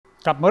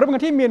กลับมาเริ่มกั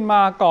นที่เมียนม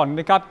าก่อน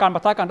นะครับการป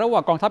ะทะกันระหว่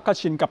างกองทัพคา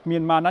ชินกับเมี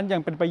ยนมานั้นยั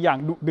งเป็นไปอย่าง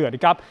ดุเดือด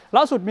ครับ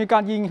ล่าสุดมีกา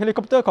รยิงเฮลิค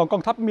อปเตอร์ของกอ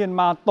งทัพเมียน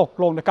มาตก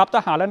ลงนะครับท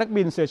หารและนัก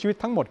บินเสียชีวิต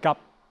ทั้งหมดครับ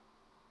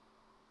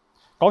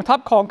กองทัพ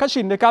ของคา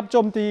ชินนะครับโจ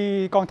มตี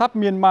กองทัพ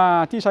เมียนมา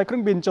ที่ใช้เครื่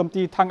องบินโจม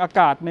ตีทางอา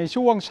กาศใน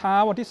ช่วงเช้า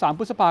วันที่3 พ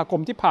ฤษภาค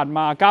มที่ผ่านม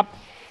าครับ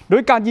โด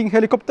ยการยิงเฮ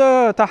ลิคอปเตอ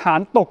ร์ทหาร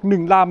ตก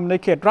1 ลำใน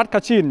เขตรัฐค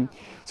าชิน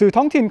สื่อ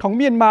ท้องถิ่นของเ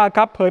มียนมาค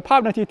รับเผยภา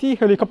พนาทีที่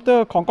เฮลิคอปเตอ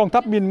ร์ของกองทั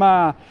พเมียนมา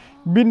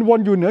บินวน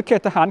อยู่เหนือเข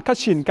ตทหารคา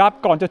ชินครับ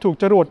ก่อนจะถูก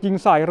จรวดยิง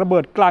ใส่ระเบิ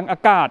ดกลางอา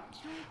กาศ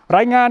ร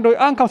ายงานโดย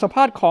อ้างคำสัมภ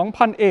าษณ์ของ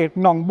พันเอก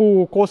หน่องบู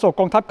โฆษก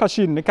กองทัพคา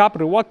ชินนะครับ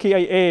หรือว่า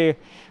KIA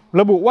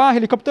ระบุว่าเฮ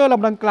ลิคอปเตอร์ล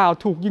ำดังกล่าว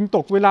ถูกยิงต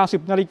กเวลา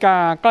 10 นาฬิกา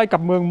ใกล้กั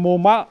บเมืองโม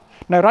มะ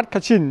ในรัฐค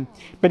าชิน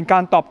เป็นกา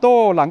รตอบโต้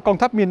หลังกอง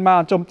ทัพเมียนมา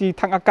โจมตี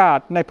ทางอากาศ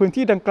ในพื้น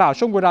ที่ดังกล่าว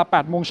ช่วงเวลา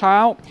 8 โมงเช้า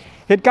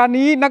เหตุการณ์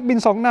นี้นักบิน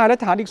2 นายและ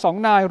ทหารอีก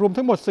2 นายรวม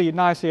ทั้งหมด4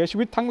 นายเสียชี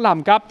วิตทั้งล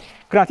ำครับ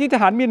ขณะที่ท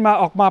หารเมียนมา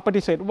ออกมาป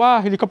ฏิเสธว่า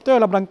เฮลิคอปเตอ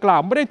ร์ลำดังกล่า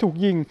วไม่ได้ถูก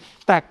ยิง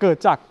แต่เกิด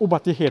จากอุบั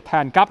ติเหตุแท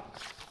นครับ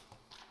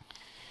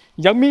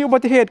ยังมีอุบั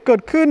ติเหตุเกิ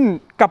ดขึ้น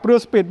กับเรือ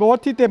สปีดโบ๊ท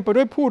ที่เต็มไป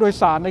ด้วยผู้โดย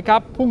สารนะครั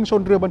บพุ่งช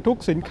นเรือบรรทุก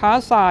สินค้า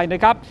ทรายน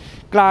ะครับ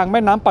กลางแ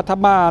ม่น้ำปัท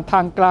มาทา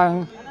ง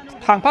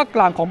ภาคก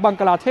ลางของบัง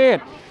กลาเทศ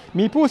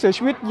มีผู้เสีย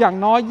ชีวิตอย่าง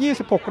น้อย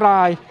26 ร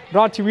ายร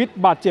อดชีวิต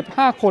บาดเจ็บ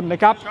5 คนน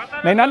ะครับ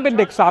ในนั้นเป็น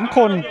เด็ก3 ค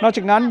นนอกจ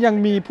ากนั้นยัง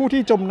มีผู้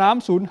ที่จมน้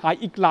ำสูญหาย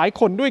อีกหลาย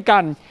คนด้วยกั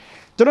น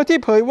เจ้าหน้าที่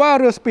เผยว่า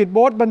เรือสปีดโ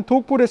บ๊ทบรรทุ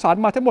กผู้โดยสาร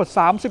มาทั้งหมด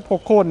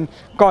36 คน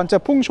ก่อนจะ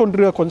พุ่งชนเ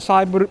รือขนทรา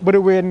ยบ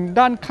ริเวณ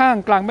ด้านข้าง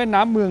กลางแม่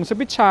น้ำเมืองส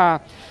ปิชชา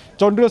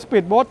จนเรือสปี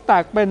ดโบ๊ทแต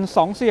กเป็น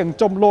2 เสี่ยง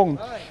จมลง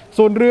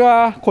ส่วนเรือ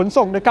ขน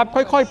ส่งนะครับ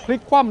ค่อยๆพลิ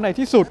กคว่ำใน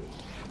ที่สุด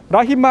ร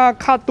าฮิมา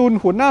คาตุน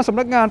หัวหน้าสำ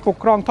นักงานปก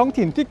ครองท้อง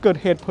ถิ่นที่เกิด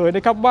เหตุเผยน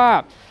ะครับว่า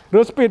เรื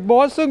อสปีดโบ๊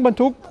ทซึ่งบรร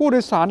ทุกผู้โด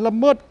ยสารละ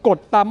เมิดกฎ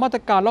ตามมาต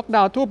รการล็อกด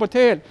าวน์ทั่วประเท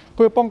ศเ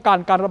พื่อป้องกัน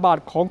การระบาด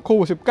ของโค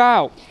วิด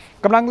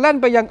 -19 กำลังแล่น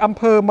ไปยังอำเ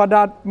ภอ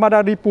มาด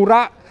าริปุร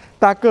ะ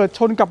แต่เกิดช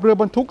นกับเรือ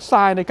บรรทุกทร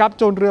ายนะครับ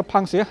จนเรือพั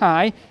งเสียหา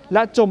ยแล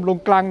ะจมลง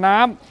กลางน้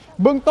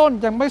ำเบื้องต้น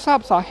ยังไม่ทราบ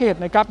สาเหตุ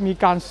นะครับมี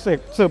การ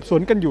สืบสว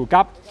นกันอยู่ค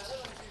รับ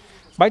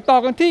ไปต่อ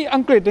กันที่อั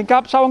งกฤษนะครั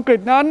บชาวอังกฤษ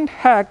นั้น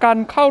แห่กัน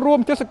เข้าร่วม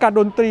เทศกาล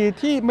ดนตรี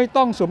ที่ไม่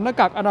ต้องสวมหน้า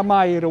กากอนา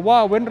มัยหรือว่า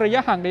เว้นระยะ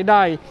ห่างใด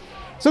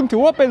ๆซึ่งถื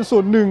อว่าเป็นส่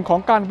วนหนึ่งของ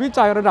การวิ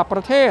จัยระดับป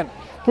ระเทศ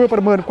เพื่อปร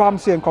ะเมินความ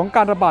เสี่ยงของก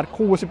ารระบาดโค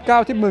วิด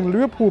 -19 ที่เมืองลิ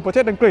เวอร์พูลประเท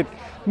ศอังกฤษ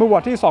เมื่อวั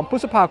นที่2 พฤ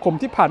ษภาคม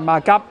ที่ผ่านมา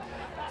ครับ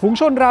ฝูง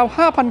ชนราว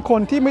 5,000 ค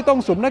นที่ไม่ต้อง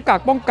สวมหน้ากาก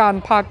ป้องกัน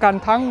พากัน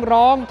ทั้ง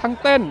ร้องทั้ง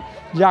เต้น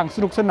อย่างส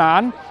นุกสนา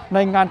นใน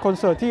งานคอน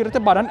เสิร์ตที่รัฐ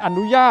บาลนั้นอ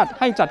นุญาต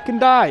ให้จัดขึ้น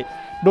ได้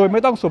โดยไม่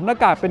ต้องสวมหน้า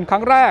กากเป็นครั้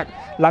งแรก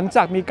หลังจ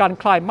ากมีการ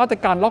คลายมาตร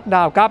การล็อกด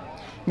าวน์ครับ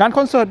งานค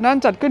อนเสิร์ตนั้น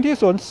จัดขึ้นที่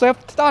สวนเซฟ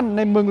ตันใ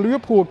นเมืองลิเวอ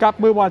ร์พูลครับ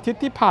เมื่อวันอาทิต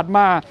ย์ที่ผ่านม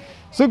า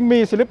ซึ่งมี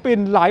ศิลปิน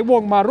หลายว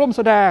งมาร่วมแ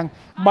สดง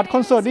บัตรค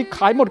อนเสิร์ตนี้ข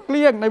ายหมดเก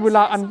ลี้ยงในเวล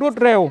าอันรวด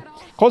เร็ว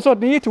คอนเสิร์ต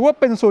นี้ถือว่า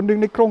เป็นส่วนหนึ่ง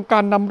ในโครงกา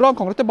รนำร่อง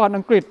ของรัฐบาล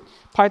อังกฤษ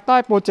ภายใต้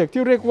โปรเจกต์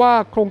ที่เรียกว่า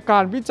โครงกา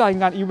รวิจัย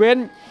งานอีเวน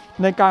ต์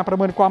ในการประเ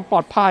มินความปล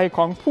อดภัยข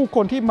องผู้ค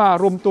นที่มา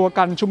รวมตัว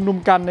กันชุมนุม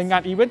กันในงา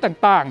นอีเวนต์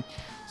ต่าง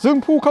ๆซึ่ง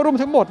ผู้เข้าร่วม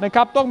ทั้งหมดนะค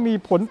รับต้องมี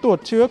ผลตรวจ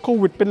เชื้อโค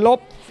วิดเป็นลบ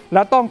แล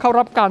ะต้องเข้า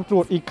รับการตร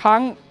วจอีกครั้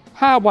ง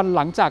5 วันห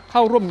ลังจากเข้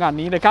าร่วมงาน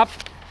นี้นะครับ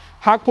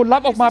หากผลลั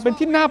พธ์ออกมาเป็น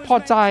ที่น่าพอ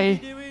ใจ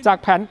จาก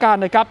แผนการ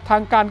นะครับทา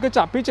งการก็จ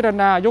ะพิจาร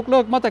ณายกเลิ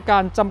กมาตรกา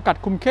รจำกัด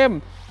คุมเข้ม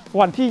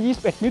วันที่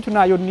 21 มิถุน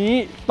ายนนี้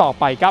ต่อ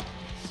ไปครับ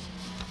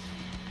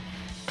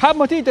ข้าม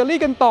มาที่อิตาลี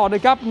กันต่อน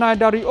ะครับนาย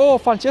ดาริโอ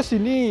ฟานเชสซิ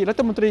นีรั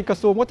ฐมนตรีกระ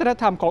ทรวงวัฒน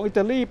ธรรมของอิต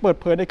าลีเปิด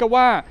เผยนะครับ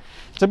ว่า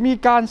จะมี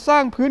การสร้า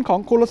งพื้นของ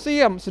โคลอสเซี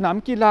ยมสนาม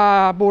กีฬา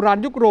โบราณ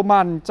ยุคโร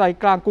มันใจ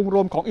กลางกรุงโร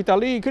มของอิตา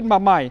ลีขึ้นมา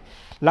ใหม่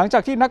หลังจา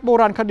กที่นักโบ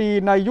ราณคดี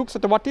ในยุคศ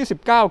ตวรรษที่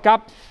 19 ครับ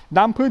น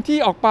ำพื้นที่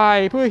ออกไป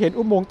เพื่อเห็น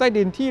อุโมงค์ใต้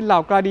ดินที่เหล่า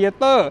กลาดิเอ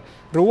เตอร์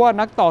หรือว่า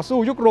นักต่อสู้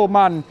ยุคโร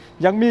มัน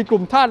ยังมีก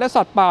ลุ่มทาสและ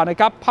สัตว์ป่านะ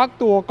ครับพัก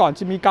ตัวก่อนจ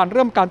ะมีการเ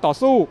ริ่มการต่อ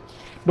สู้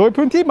โดย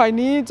พื้นที่ใหม่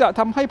นี้จะท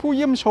ำให้ผู้เ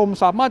ยี่ยมชม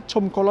สามารถช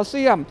มโคลอสเ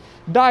ซียม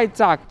ได้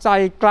จากใจ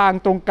กลาง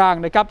ตรงกลาง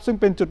นะครับซึ่ง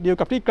เป็นจุดเดียว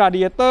กับที่กลาดิ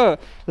เอเตอร์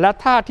และ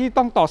ทาสที่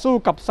ต้องต่อสู้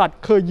กับสัตว์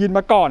เคยยืนม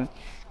าก่อน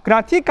ขณะ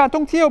ที่การท่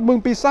องเที่ยวเมือง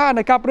ปิซ่า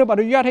นะครับเริ่มอ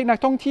นุญาตให้นัก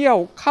ท่องเที่ยว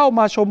เข้าม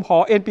าชมหอ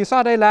เอ็นปิซ่า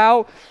ได้แล้ว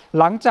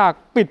หลังจาก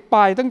ปิดไป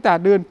ตั้งแต่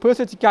เดือนพฤ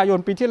ศจิกายน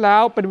ปีที่แล้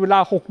วเป็นเวลา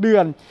6 เดือ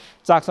น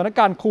จากสถานก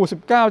ารณ์โควิด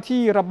 -19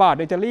 ที่ระบาดใ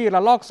นอิตาลีร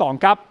ะลอก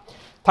 2 ครับ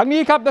ทั้ง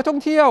นี้ครับนักท่อ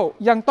งเที่ยว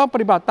ยังต้องป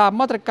ฏิบัติตาม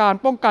มาตรการ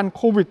ป้องกันโ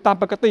ควิดตาม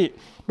ปกติ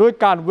โดย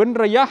การเว้น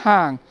ระยะห่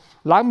าง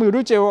ล้างมือด้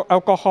วยเจลแอ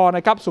ลกอฮอล์น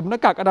ะครับสวมหน้า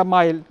กากอนา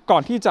มัยก่อ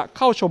นที่จะเ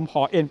ข้าชมห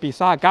อเอ็นปิ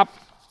ซ่าครับ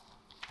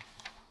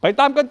ไป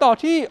ตามกันต่อ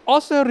ที่ออ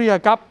สเตรเลีย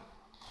ครับ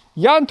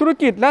ย่านธุร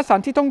กิจและสถา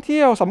นที่ท่องเ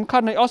ที่ยวสำคั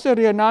ญในออสเตรเ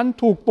ลียนั้น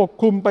ถูกปก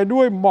คลุมไปด้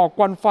วยหมอกค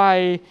วันไฟ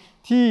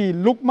ที่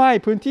ลุกไหม้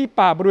พื้นที่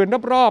ป่าบริเวณ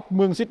รอบๆเ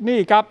มืองซิดนี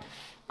ย์ครับ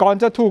ก่อน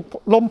จะถูก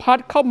ลมพัด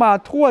เข้ามา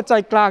ทั่วใจ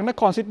กลางน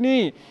ครซิดนี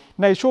ย์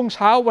ในช่วงเ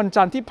ช้าวัน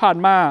จันทร์ที่ผ่าน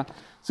มา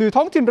สื่อ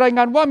ท้องถิ่นรายง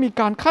านว่ามี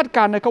การคาดก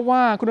ารณ์นะครับว่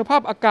าคุณภา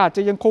พอากาศจ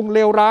ะยังคงเล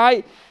วร้าย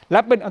และ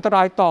เป็นอันตร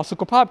ายต่อสุ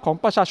ขภาพของ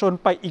ประชาชน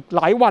ไปอีกห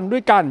ลายวันด้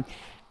วยกัน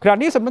ขณะ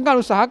นี้สำนักงาน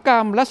อุตสาหกร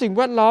รมและสิ่งแ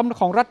วดล้อม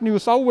ของรัฐนิว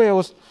เซาท์เวล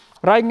ส์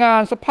รายงา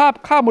นสภาพ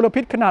ค่ามล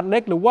พิษขนาดเล็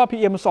กหรือว่า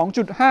PM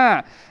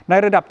 2.5 ใน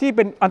ระดับที่เ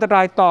ป็นอันตร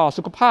ายต่อ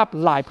สุขภาพ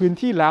หลายพื้น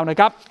ที่แล้วนะ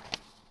ครับ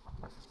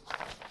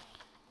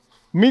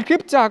มีคลิ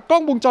ปจากกล้อ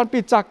งวงจรปิ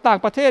ดจากต่าง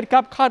ประเทศค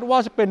รับคาดว่า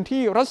จะเป็น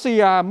ที่รัสเซี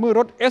ยเมื่อ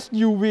รถ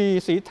SUV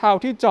สีเทา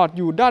ที่จอดอ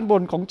ยู่ด้านบ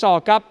นของจอ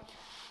ครับ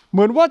เห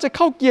มือนว่าจะเ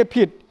ข้าเกียร์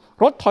ผิด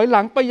รถถอยห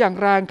ลังไปอย่าง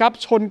แรงครับ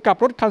ชนกับ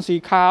รถคันสี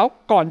ขาว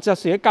ก่อนจะ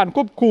เสียการค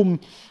วบคุม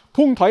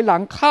พุ่งถอยหลั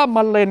งข้ามม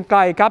าเลนไกล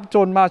ครับจ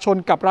นมาชน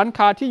กับร้าน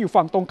ค้าที่อยู่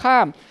ฝั่งตรงข้า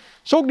ม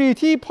โชคดี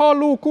ที่พ่อ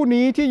ลูกคู่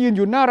นี้ที่ยืนอ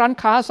ยู่หน้าร้าน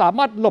ค้าสาม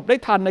ารถหลบได้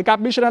ทันนะครับ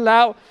มิฉะนั้นแล้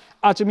ว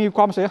อาจจะมีค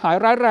วามเสียหาย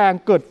ร้ายแรง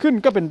เกิดขึ้น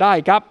ก็เป็นได้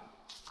ครับ